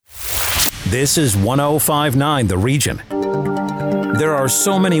This is 1059 The Region. There are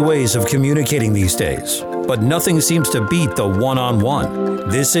so many ways of communicating these days, but nothing seems to beat the one-on-one.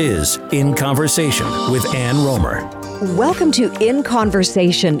 This is In Conversation with Ann Romer. Welcome to In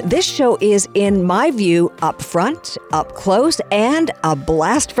Conversation. This show is, in my view, up front, up close, and a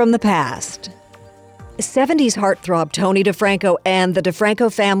blast from the past. 70s heartthrob Tony DeFranco and the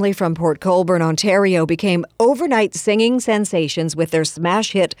DeFranco family from Port Colborne, Ontario became overnight singing sensations with their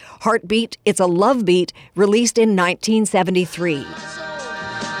smash hit Heartbeat, It's a Love Beat, released in 1973.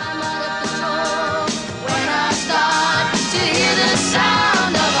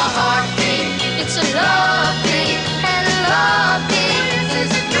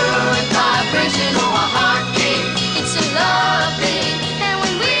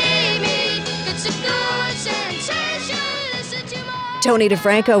 Tony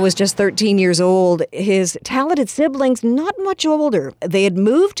DeFranco was just 13 years old. His talented siblings, not much older. They had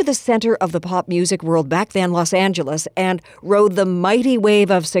moved to the center of the pop music world, back then Los Angeles, and rode the mighty wave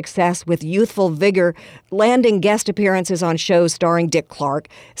of success with youthful vigor, landing guest appearances on shows starring Dick Clark,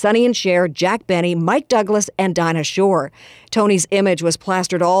 Sonny and Cher, Jack Benny, Mike Douglas, and Dinah Shore. Tony's image was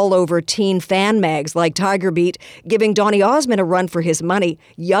plastered all over teen fan mags like Tiger Beat, giving Donny Osmond a run for his money.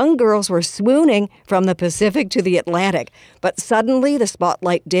 Young girls were swooning from the Pacific to the Atlantic. But suddenly the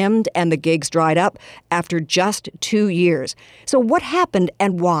spotlight dimmed and the gigs dried up after just 2 years. So what happened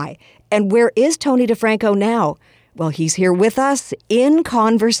and why? And where is Tony DeFranco now? Well, he's here with us in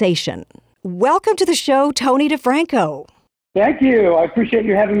conversation. Welcome to the show, Tony DeFranco. Thank you. I appreciate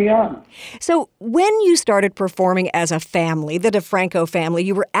you having me on. So when you started performing as a family, the DeFranco family,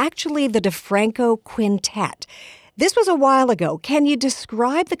 you were actually the DeFranco Quintet. This was a while ago. Can you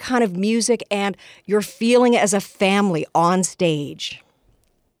describe the kind of music and your feeling as a family on stage?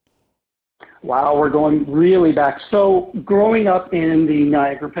 Wow, we're going really back. So growing up in the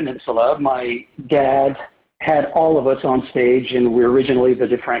Niagara Peninsula, my dad had all of us on stage, and we were originally the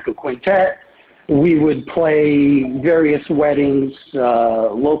DeFranco Quintet. We would play various weddings,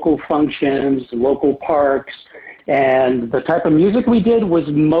 local functions, local parks, and the type of music we did was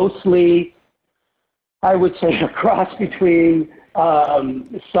mostly, I would say, a cross between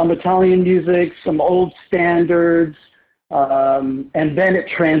some Italian music, some old standards, and then it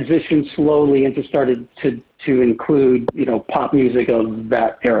transitioned slowly into started to include, pop music of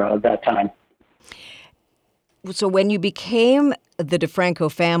that era, of that time. So when you became the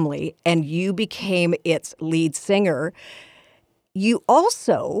DeFranco family and you became its lead singer, you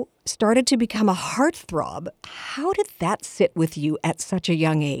also started to become a heartthrob. How did that sit with you at such a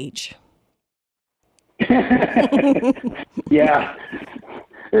young age? Yeah,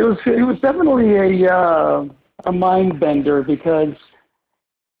 it was definitely a mind bender because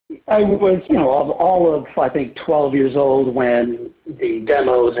I was, all of, I think, 12 years old when the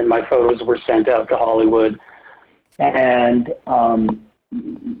demos and my photos were sent out to Hollywood. And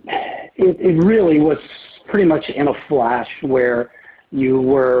it really was pretty much in a flash where you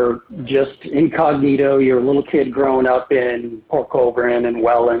were just incognito. You're a little kid growing up in Port Colborne and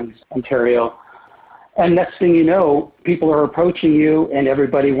Welland, Ontario. And next thing you know, people are approaching you and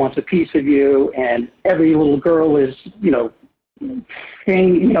everybody wants a piece of you. And every little girl is,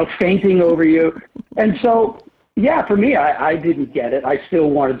 fainting over you. And so, yeah, for me, I didn't get it. I still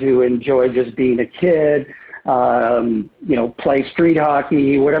wanted to enjoy just being a kid. Play street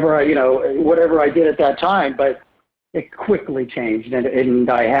hockey, whatever I did at that time, but it quickly changed and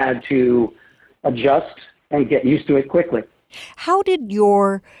I had to adjust and get used to it quickly. How did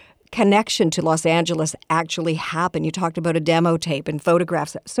your connection to Los Angeles actually happen? You talked about a demo tape and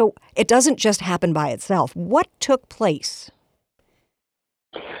photographs. So it doesn't just happen by itself. What took place?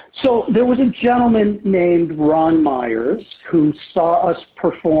 So there was a gentleman named Ron Myers who saw us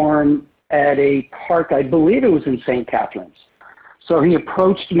perform at a park, I believe it was in St. Catharines. So he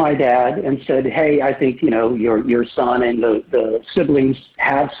approached my dad and said, hey, I think, your son and the siblings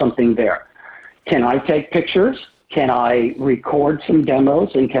have something there. Can I take pictures? Can I record some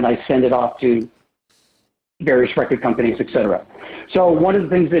demos? And can I send it off to various record companies, et cetera? So one of the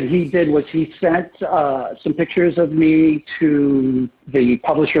things that he did was he sent some pictures of me to the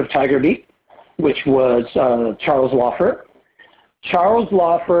publisher of Tiger Beat, which was Charles Laufer. Charles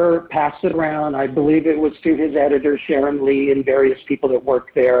Laufer passed it around. I believe it was to his editor, Sharon Lee, and various people that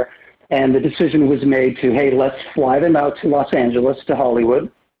worked there. And the decision was made to, hey, let's fly them out to Los Angeles, to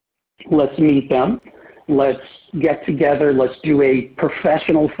Hollywood. Let's meet them. Let's get together. Let's do a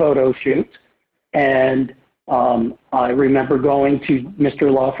professional photo shoot. And I remember going to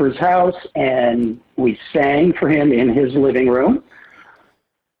Mr. Laufer's house, and we sang for him in his living room.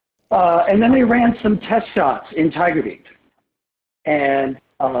 And then they ran some test shots in Tiger Beat. And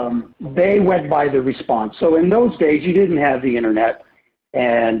they went by the response. So in those days, you didn't have the internet,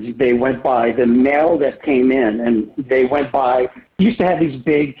 and they went by the mail that came in, and they went by, used to have these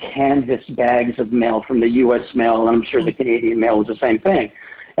big canvas bags of mail from the U.S. mail, and I'm sure the Canadian mail was the same thing.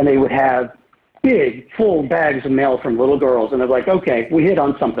 And they would have big, full bags of mail from little girls, and they're like, okay, we hit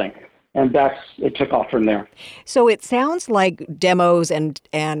on something. And it took off from there. So it sounds like demos and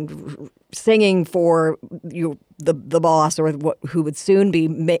singing for you, the boss, or who would soon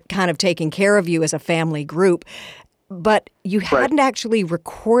be kind of taking care of you as a family group. But you hadn't actually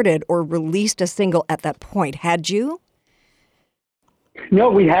recorded or released a single at that point, had you? No,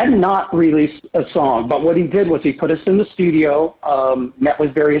 we had not released a song. But what he did was he put us in the studio, met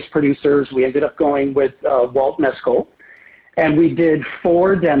with various producers. We ended up going with Walt Meskel. And we did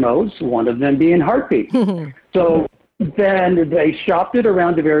 4 demos, one of them being Heartbeat. So then they shopped it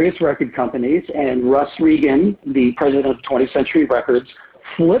around to various record companies, and Russ Regan, the president of 20th Century Records,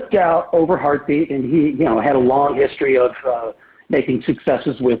 flipped out over Heartbeat, and he, had a long history of making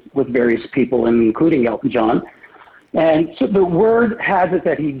successes with various people, including Elton John. And so the word has it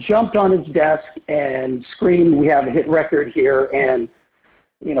that he jumped on his desk and screamed, "We have a hit record here!" And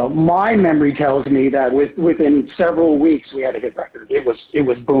my memory tells me that within several weeks we had a hit record. It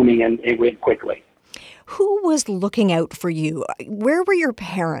was booming, and it went quickly. Who was looking out for you? Where were your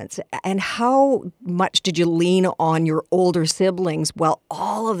parents? And how much did you lean on your older siblings while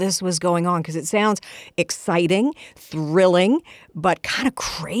all of this was going on? Because it sounds exciting, thrilling, but kind of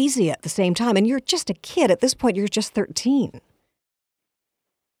crazy at the same time. And you're just a kid. At this point, you're just 13.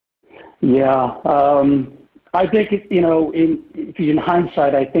 Yeah. I think, in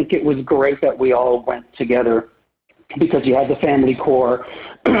hindsight, I think it was great that we all went together because you had the family core.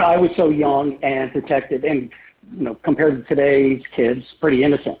 I was so young and protected and, compared to today's kids, pretty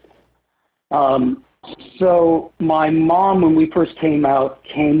innocent. So my mom, when we first came out,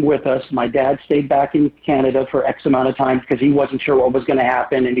 came with us. My dad stayed back in Canada for X amount of time because he wasn't sure what was going to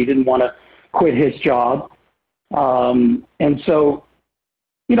happen and he didn't want to quit his job. And so,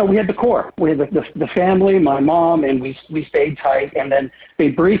 we had the core. We had the family, my mom, and we stayed tight. And then they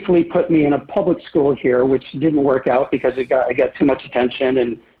briefly put me in a public school here, which didn't work out because I got too much attention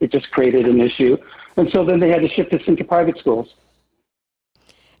and it just created an issue. And so then they had to shift us into private schools.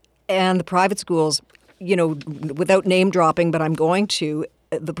 And the private schools, without name dropping, but I'm going to,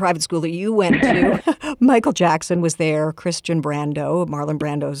 the private school that you went to, Michael Jackson was there, Christian Brando, Marlon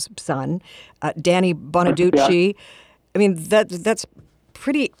Brando's son, Danny Bonaducci. Yeah. I mean, that's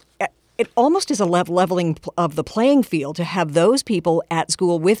pretty, it almost is a leveling of the playing field to have those people at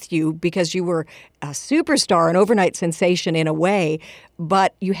school with you because you were a superstar, an overnight sensation in a way,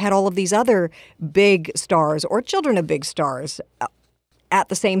 but you had all of these other big stars or children of big stars at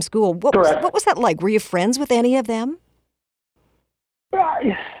the same school. What was that like? Were you friends with any of them?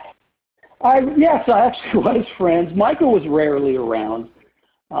 Yes, I actually was friends. Michael was rarely around.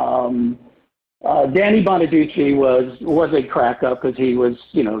 Danny Bonaducci was a crack up because he was,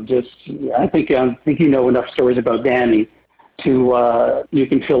 I think enough stories about Danny to you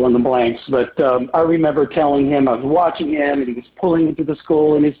can fill in the blanks. But I remember telling him I was watching him and he was pulling into the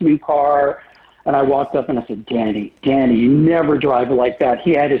school in his new car. And I walked up and I said, Danny, you never drive like that.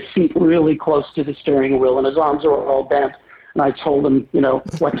 He had his seat really close to the steering wheel and his arms were all bent. And I told him,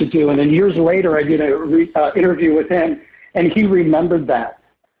 what to do. And then years later, I did an interview with him and he remembered that.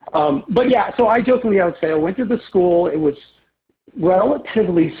 But yeah, so I jokingly, I would say I went to the school. It was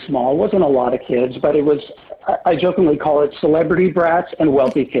relatively small. It wasn't a lot of kids, but it was, I jokingly call it celebrity brats and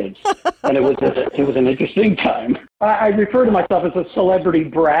wealthy kids. And it was an interesting time. I refer to myself as a celebrity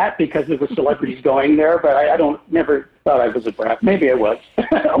brat because there were celebrities going there, but I never thought I was a brat. Maybe I was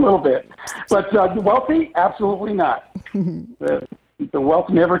a little bit, but wealthy, absolutely not. The wealth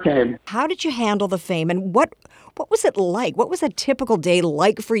never came. How did you handle the fame, and what was it like? What was a typical day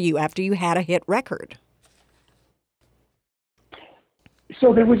like for you after you had a hit record?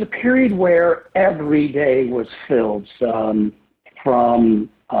 So there was a period where every day was filled from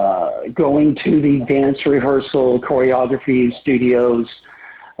going to the dance rehearsal, choreography studios,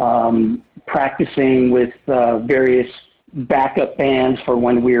 practicing with various backup bands for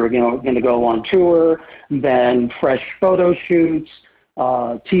when we were going to go on tour, then fresh photo shoots,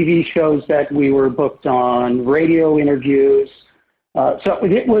 TV shows that we were booked on, radio interviews. So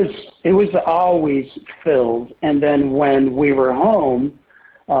it was always filled. And then when we were home,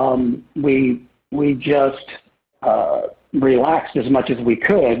 we just relaxed as much as we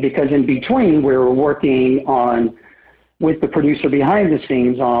could because in between we were working with the producer behind the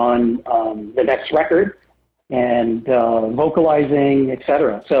scenes on the next record and vocalizing,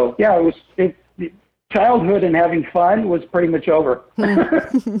 etc. So yeah, childhood and having fun was pretty much over.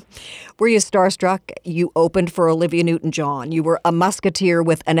 Were you starstruck? You opened for Olivia Newton-John. You were a musketeer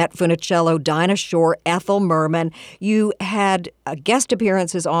with Annette Funicello, Dinah Shore, Ethel Merman. You had guest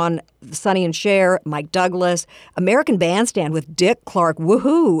appearances on Sonny and Cher, Mike Douglas, American Bandstand with Dick Clark,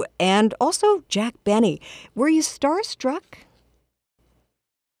 woohoo, and also Jack Benny. Were you starstruck?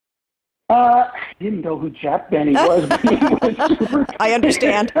 I didn't know who Jack Benny was, but he was super. I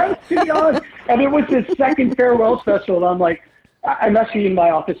understand. To be honest. And it was his second farewell special, and I'm like, I'm actually in my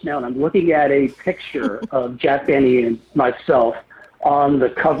office now, and I'm looking at a picture of Jack Benny and myself on the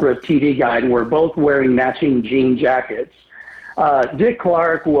cover of TV Guide, and we're both wearing matching jean jackets. Dick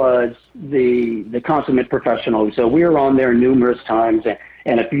Clark was the consummate professional, so we were on there numerous times,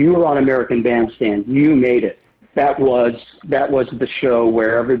 and if you were on American Bandstand, you made it. That was the show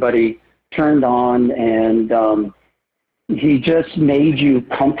where everybody turned on, and he just made you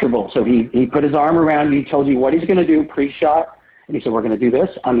comfortable. So he put his arm around you, told you what he's going to do pre-shot, and he said, we're going to do this,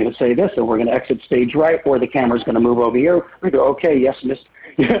 I'm going to say this, and we're going to exit stage right, or the camera's going to move over here. We go, okay, yes, yes,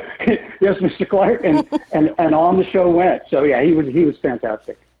 Mr. Clark, and on the show went. So yeah, he was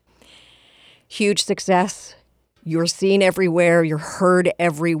fantastic. Huge success. You're seen everywhere. You're heard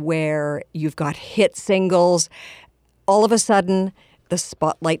everywhere. You've got hit singles. All of a sudden, the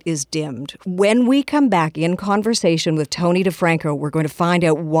spotlight is dimmed. When we come back in conversation with Tony DeFranco, we're going to find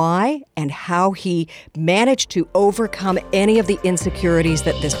out why and how he managed to overcome any of the insecurities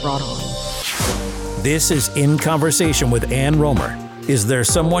that this brought on. This is In Conversation with Ann Romer. Is there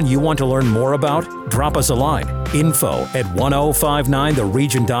someone you want to learn more about? Drop us a line.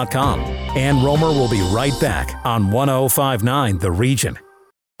 info@1059theregion.com. Ann Romer will be right back on 1059 The Region.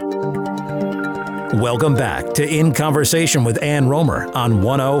 Welcome back to In Conversation with Ann Romer on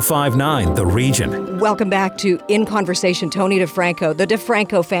 1059 The Region. Welcome back to In Conversation, Tony DeFranco, the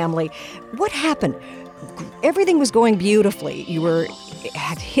DeFranco family. What happened? Everything was going beautifully. You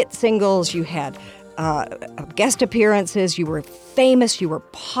had hit singles, you had guest appearances, you were famous, you were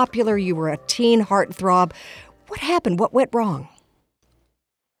popular, you were a teen heartthrob. What happened? What went wrong?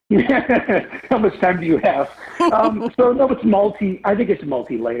 How much time do you have? So no, I think it's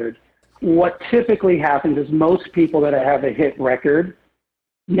multi-layered. What typically happens is most people that have a hit record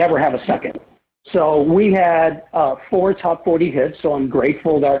never have a second. So we had 4 top 40 hits, so I'm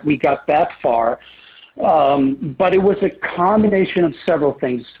grateful that we got that far. But it was a combination of several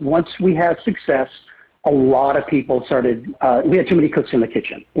things. Once we had success, a lot of people started, we had too many cooks in the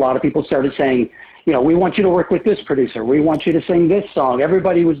kitchen. A lot of people started saying, we want you to work with this producer. We want you to sing this song.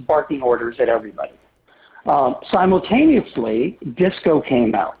 Everybody was barking orders at everybody. Simultaneously, disco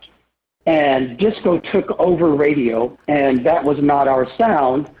came out. And disco took over radio, and that was not our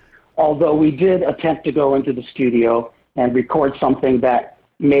sound, although we did attempt to go into the studio and record something that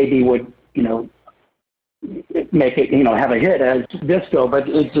maybe would, make it, have a hit as disco, but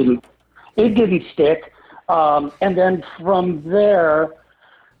it didn't stick. And then from there,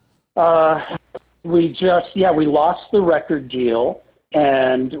 we lost the record deal,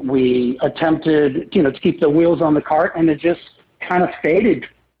 and we attempted, to keep the wheels on the cart, and it just kind of faded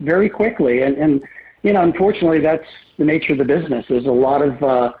very quickly. And unfortunately, that's the nature of the business. There's a lot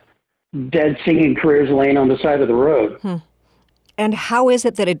of dead singing careers laying on the side of the road. And how is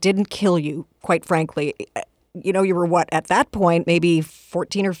it that it didn't kill you, quite frankly? You were what, at that point, maybe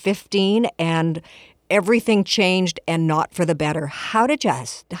 14 or 15, and everything changed and not for the better. How did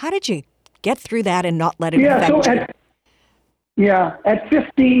you get through that and not let it affect you? At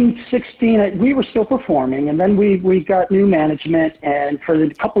 15, 16, we were still performing, and then we got new management, and for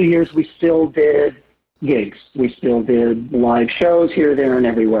a couple of years we still did gigs. We still did live shows here, there, and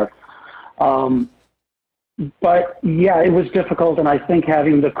everywhere. But it was difficult, and I think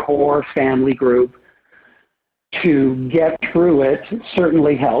having the core family group to get through it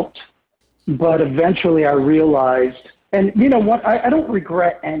certainly helped. But eventually I realized, and you know what, I don't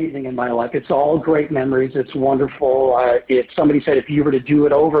regret anything in my life. It's all great memories. It's wonderful. If somebody said, if you were to do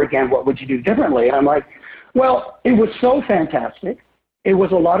it over again, what would you do differently? And I'm like, well, it was so fantastic. It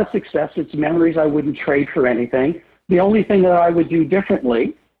was a lot of success. It's memories I wouldn't trade for anything. The only thing that I would do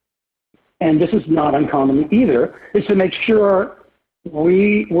differently, and this is not uncommon either, is to make sure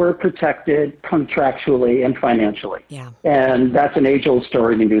we were protected contractually and financially. Yeah. And that's an age-old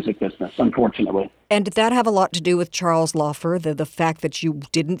story in the music business, unfortunately. And did that have a lot to do with Charles Laufer, the fact that you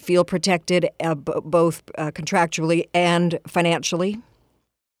didn't feel protected both contractually and financially?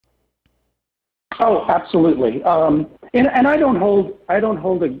 Oh, absolutely. And I don't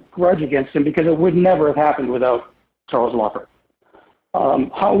hold a grudge against him because it would never have happened without Charles Laufer.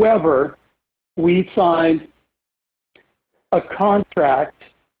 However, we signed a contract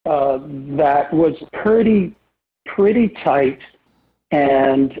that was pretty tight,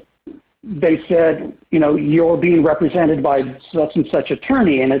 and they said, you're being represented by such and such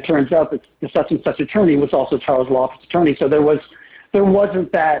attorney, and it turns out that the such and such attorney was also Charles Lawford's attorney. So there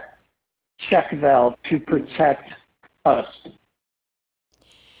wasn't that check valve to protect us.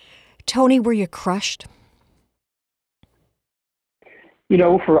 Tony, were you crushed?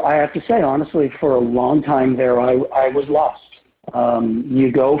 I have to say, honestly, for a long time there, I was lost.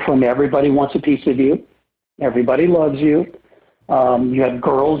 You go from everybody wants a piece of you, everybody loves you. You have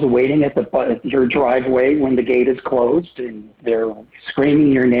girls waiting at your driveway when the gate is closed, and they're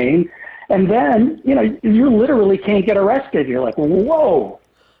screaming your name. And then, you literally can't get arrested. You're like, whoa.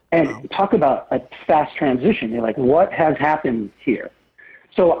 And talk about a fast transition. You're like, what has happened here?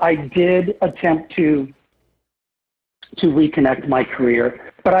 So I did attempt to reconnect my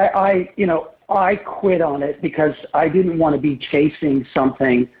career, but I quit on it because I didn't want to be chasing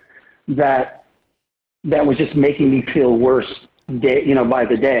something that was just making me feel worse by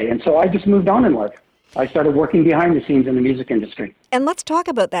the day. And so I just moved on in life. I started working behind the scenes in the music industry. And let's talk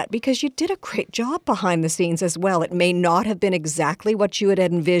about that, because you did a great job behind the scenes as well. It may not have been exactly what you had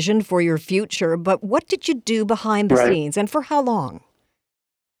envisioned for your future, but what did you do behind the scenes, and for how long?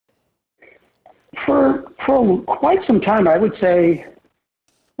 For quite some time, I would say,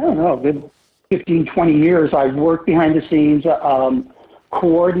 I don't know, good 15, 20 years, I've worked behind the scenes,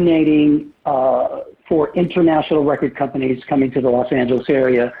 coordinating for international record companies coming to the Los Angeles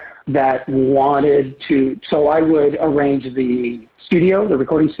area that wanted to. So I would arrange the studio, the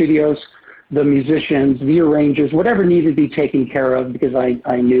recording studios, the musicians, the arrangers, whatever needed to be taken care of, because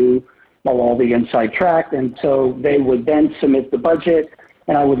I knew all the inside track. And so they would then submit the budget,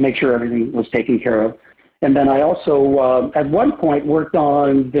 and I would make sure everything was taken care of. And then I also, at one point, worked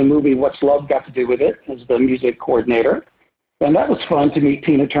on the movie What's Love Got to Do with It as the music coordinator. And that was fun to meet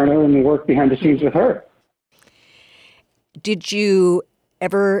Tina Turner and work behind the scenes with her. Did you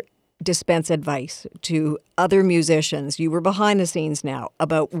ever dispense advice to other musicians? You were behind the scenes now,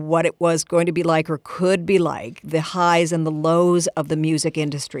 about what it was going to be like or could be like, the highs and the lows of the music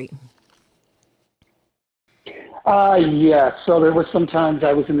industry. Yeah. So there was sometimes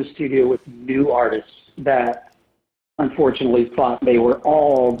I was in the studio with new artists that unfortunately thought they were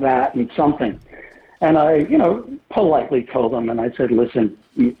all that and something. And I, politely told them, and I said, listen,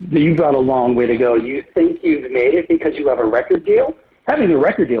 you've got a long way to go. You think you've made it because you have a record deal? Having a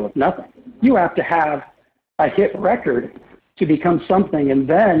record deal is nothing. You have to have a hit record to become something, and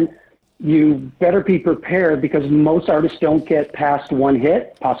then you better be prepared, because most artists don't get past one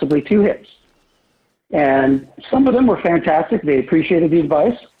hit, possibly two hits. And some of them were fantastic. They appreciated the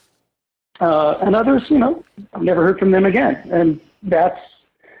advice. And others, I've never heard from them again. And that's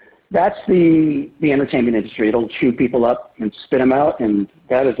the entertainment industry. It'll chew people up and spit them out, and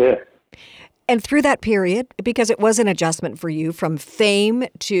that is it. And through that period, because it was an adjustment for you from fame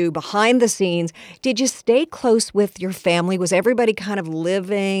to behind the scenes, did you stay close with your family? Was everybody kind of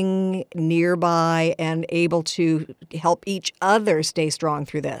living nearby and able to help each other stay strong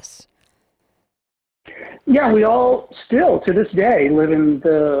through this? Yeah, we all still, to this day, live in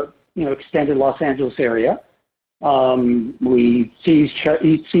the extended Los Angeles area. We see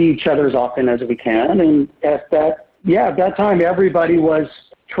each other as often as we can, and at that time, everybody was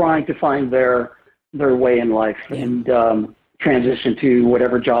trying to find their way in life and transition to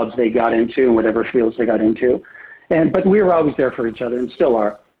whatever jobs they got into and whatever fields they got into. But we were always there for each other, and still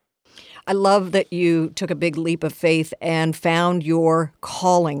are. I love that you took a big leap of faith and found your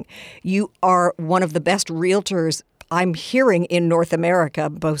calling. You are one of the best realtors I'm hearing in North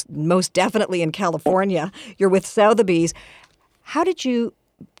America, most definitely in California. You're with Sotheby's. How did you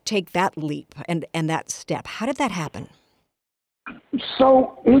take that leap and that step? How did that happen?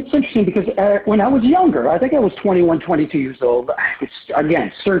 So it's interesting, because when I was younger, I think I was 21, 22 years old, I was,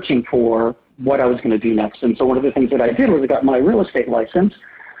 again, searching for what I was going to do next. And so one of the things that I did was I got my real estate license,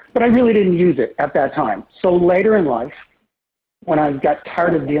 but I really didn't use it at that time. So later in life, when I got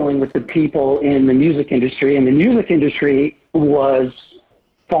tired of dealing with the people in the music industry, and the music industry was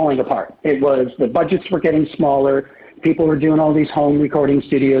falling apart. The budgets were getting smaller. People were doing all these home recording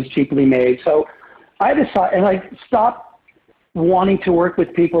studios, cheaply made. So I decided, and I stopped wanting to work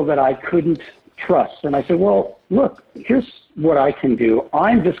with people that I couldn't trust. And I said, well, look, here's what I can do.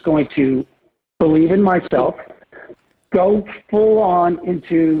 I'm just going to believe in myself, go full on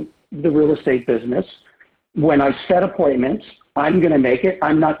into the real estate business. When I set appointments, I'm going to make it.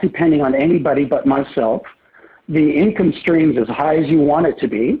 I'm not depending on anybody but myself. The income stream's as high as you want it to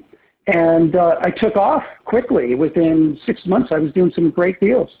be. And I took off quickly. Within 6 months, I was doing some great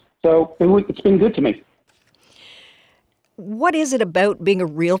deals. So it's been good to me. What is it about being a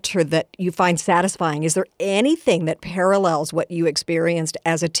realtor that you find satisfying? Is there anything that parallels what you experienced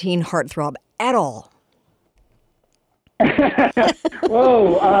as a teen heartthrob at all?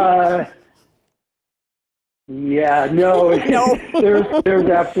 Whoa. Yeah, no, No. there's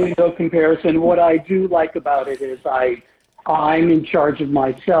absolutely no comparison. What I do like about it is I'm in charge of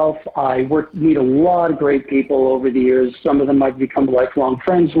myself. I meet a lot of great people over the years. Some of them I've become lifelong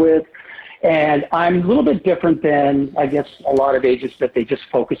friends with. And I'm a little bit different than, I guess, a lot of agents that they just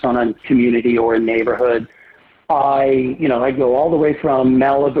focus on a community or a neighborhood. I go all the way from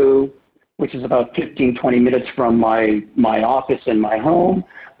Malibu, which is about 15, 20 minutes from my office and my home.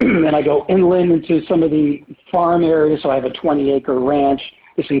 And I go inland into some of the farm areas. So I have a 20-acre ranch,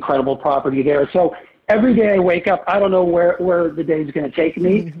 this incredible property there. So every day I wake up, I don't know where the day is going to take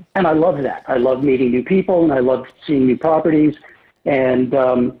me. And I love that. I love meeting new people, and I love seeing new properties and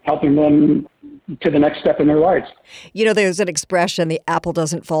helping them to the next step in their lives. You know, there's an expression, the apple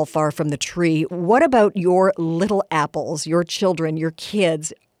doesn't fall far from the tree. What about your little apples, your children, your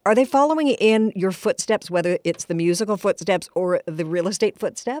kids? Are they following in your footsteps, whether it's the musical footsteps or the real estate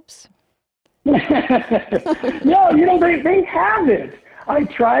footsteps? No, they haven't. I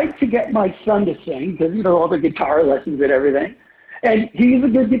tried to get my son to sing because, all the guitar lessons and everything. And he's a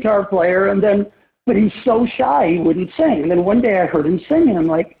good guitar player, but he's so shy he wouldn't sing. And then one day I heard him sing, and I'm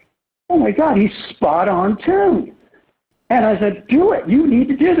like, oh my God, he's spot on tune. And I said, do it. You need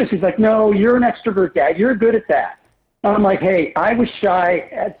to do this. He's like, no, you're an extrovert, Dad. You're good at that. I'm like, hey, I was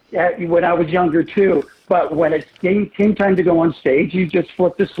shy when I was younger too, but when it came time to go on stage, you just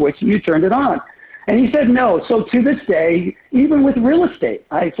flipped the switch and you turned it on. And he said no. So to this day, even with real estate,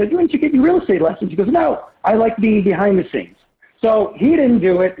 I said, why don't you get your real estate lessons? He goes, no, I like being behind the scenes. So he didn't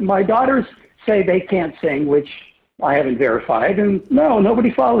do it. My daughters say they can't sing, which I haven't verified. And no, nobody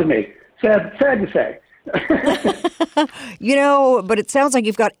followed me. Sad to say. But it sounds like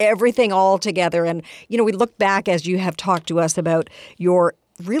you've got everything all together. And, we look back as you have talked to us about your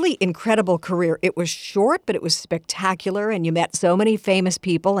really incredible career. It was short, but it was spectacular. And you met so many famous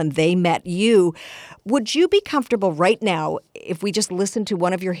people and they met you. Would you be comfortable right now if we just listen to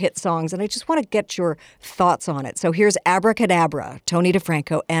one of your hit songs? And I just want to get your thoughts on it. So here's Abracadabra, Tony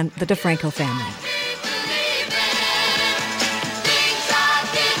DeFranco and the DeFranco family.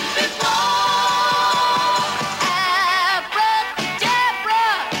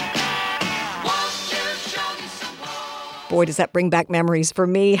 Boy, does that bring back memories for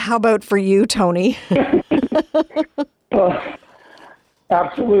me. How about for you, Tony?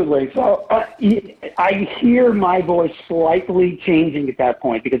 Absolutely. So I hear my voice slightly changing at that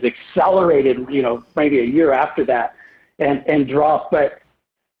point because it accelerated, maybe a year after that and dropped. But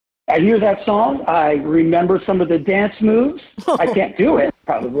I hear that song. I remember some of the dance moves. I can't do it,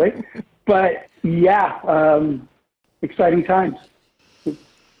 probably. But, yeah, exciting times.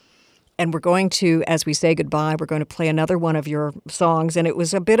 And we're going to, as we say goodbye, we're going to play another one of your songs. And it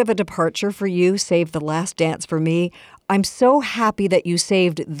was a bit of a departure for you, Save the Last Dance for Me. I'm so happy that you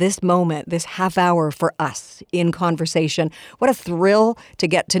saved this moment, this half hour for us in conversation. What a thrill to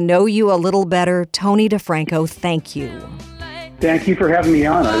get to know you a little better. Tony DeFranco, thank you. Thank you for having me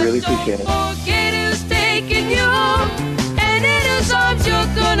on. I really appreciate it.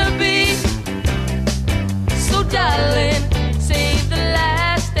 So darling, save the last.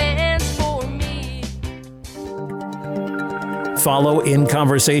 Follow In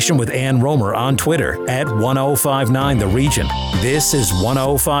Conversation with Ann Romer on Twitter at 1059 The Region. This is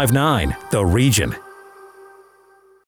 1059 The Region.